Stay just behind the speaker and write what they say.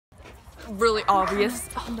really obvious.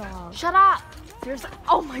 Oh, shut up. Seriously.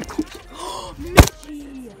 Oh my gosh.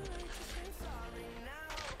 Mickey.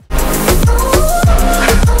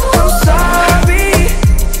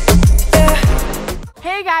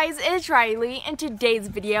 Hey guys, it's Riley, and today's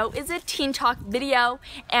video is a teen talk video,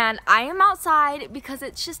 and I am outside because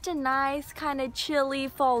it's just a nice kind of chilly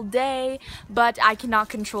fall day, but I cannot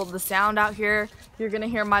control the sound out here. You're gonna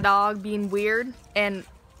hear my dog being weird and,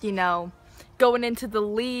 you know, going into the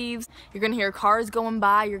leaves. You're gonna hear cars going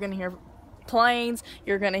by, you're gonna hear planes,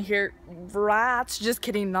 you're gonna hear rats. Just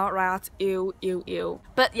kidding, not rats. Ew, ew, ew.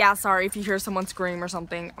 But yeah, sorry if you hear someone scream or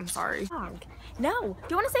something. I'm sorry. No, do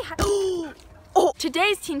you want to say hi? Oh,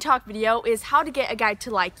 today's teen talk video is how to get a guy to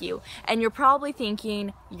like you, and you're probably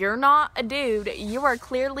thinking, you're not a dude, you are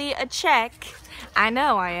clearly a chick. I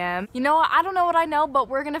know I am. You know what, I don't know what I know, but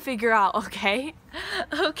we're gonna figure out, okay?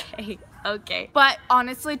 Okay. But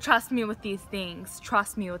honestly, trust me with these things.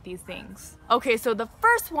 Trust me with these things. Okay, so the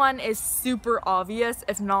first one is super obvious.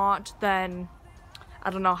 If not, then I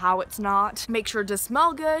don't know how it's not. Make sure to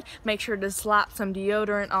smell good, make sure to slap some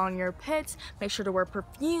deodorant on your pits, make sure to wear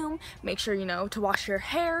perfume, make sure, you know, to wash your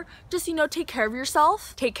hair. Just, you know, take care of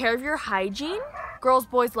yourself. Take care of your hygiene. Girls,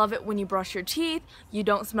 boys love it when you brush your teeth. You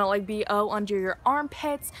don't smell like BO under your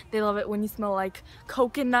armpits. They love it when you smell like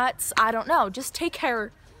coconuts. I don't know. Just take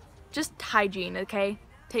care. Just hygiene, okay?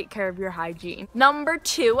 Take care of your hygiene. Number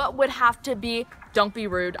 2 would have to be, don't be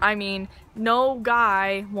rude. I mean, no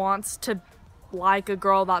guy wants to like a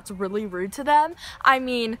girl that's really rude to them. I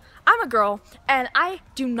mean, I'm a girl and I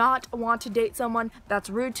do not want to date someone that's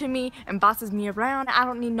rude to me and bosses me around. I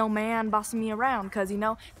don't need no man bossing me around because, you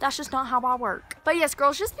know, that's just not how I work. But yes,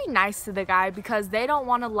 girls, just be nice to the guy because they don't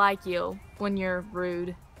want to like you when you're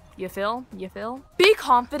rude. You feel? You feel? Be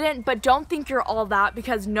confident, but don't think you're all that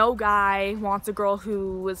because no guy wants a girl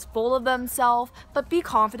who is full of themselves. But be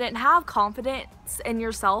confident, have confidence in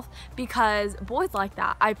yourself because boys like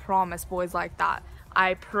that. I promise boys like that.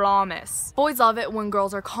 I promise. Boys love it when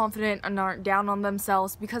girls are confident and aren't down on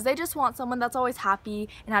themselves because they just want someone that's always happy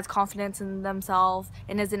and has confidence in themselves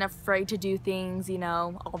and isn't afraid to do things, you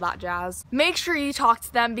know, all that jazz. Make sure you talk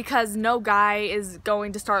to them because no guy is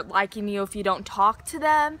going to start liking you if you don't talk to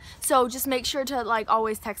them. So just make sure to like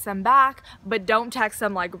always text them back, but don't text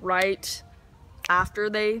them like right after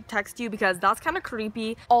they text you because that's kind of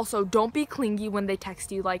creepy. Also, don't be clingy when they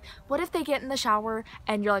text you. Like, what if they get in the shower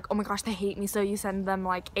and you're like, oh my gosh, they hate me, so you send them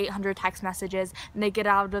like 800 text messages and they get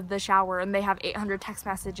out of the shower and they have 800 text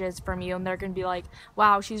messages from you and they're gonna be like,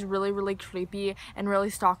 wow, she's really creepy and really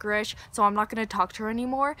stalkerish, so I'm not gonna talk to her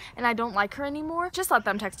anymore and I don't like her anymore. Just let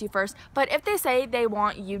them text you first. But if they say they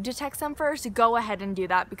want you to text them first, go ahead and do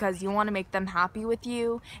that because you want to make them happy with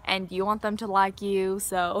you and you want them to like you.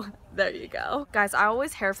 So there you go. Guys, I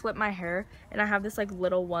always hair flip my hair and I have this like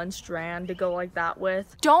little one strand to go like that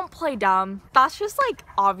with. Don't play dumb. That's just like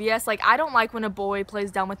obvious. Like, I don't like when a boy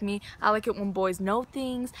plays dumb with me. I like it when boys know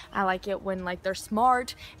things. I like it when like they're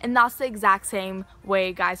smart, and that's the exact same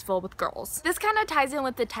way guys feel with girls. This kind of ties in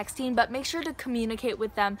with the texting, but make sure to communicate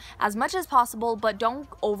with them as much as possible, but don't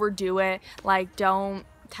overdo it. Like, don't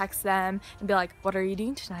text them and be like, what are you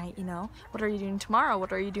doing tonight? You know, what are you doing tomorrow?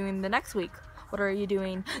 What are you doing the next week? What are you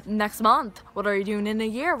doing next month? What are you doing in a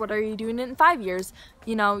year? What are you doing in 5 years?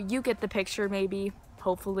 You know, you get the picture maybe,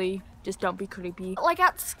 hopefully. Just don't be creepy. Like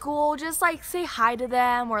at school, just like say hi to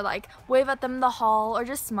them or like wave at them in the hall or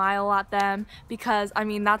just smile at them because, I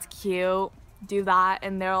mean, that's cute. Do that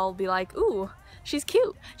and they'll be like, ooh, she's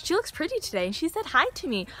cute. She looks pretty today and she said hi to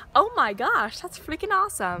me. Oh my gosh, that's freaking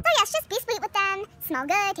awesome. So yes, just be sweet with them, smell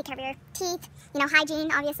good, take care of your teeth, you know, hygiene,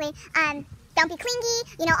 obviously. Don't be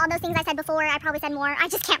clingy, you know, all those things I said before. I probably said more, I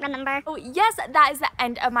just can't remember. Oh yes, that is the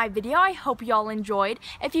end of my video. I hope y'all enjoyed.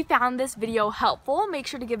 If you found this video helpful, make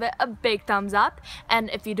sure to give it a big thumbs up. And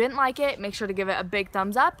if you didn't like it, make sure to give it a big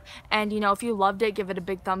thumbs up. And you know, if you loved it, give it a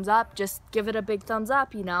big thumbs up. Just give it a big thumbs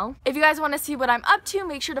up, you know. If you guys want to see what I'm up to,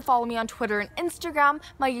 make sure to follow me on Twitter and Instagram.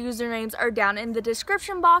 My usernames are down in the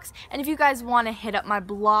description box. And if you guys want to hit up my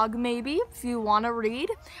blog, maybe, if you want to read.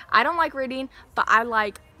 I don't like reading, but I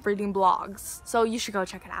like reading blogs, so you should go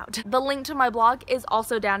check it out. The link to my blog is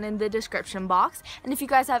also down in the description box, and if you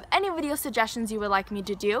guys have any video suggestions you would like me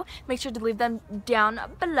to do, make sure to leave them down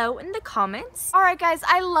below in the comments. Alright guys,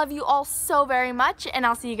 I love you all so very much, and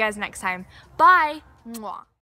I'll see you guys next time. Bye! Mwah.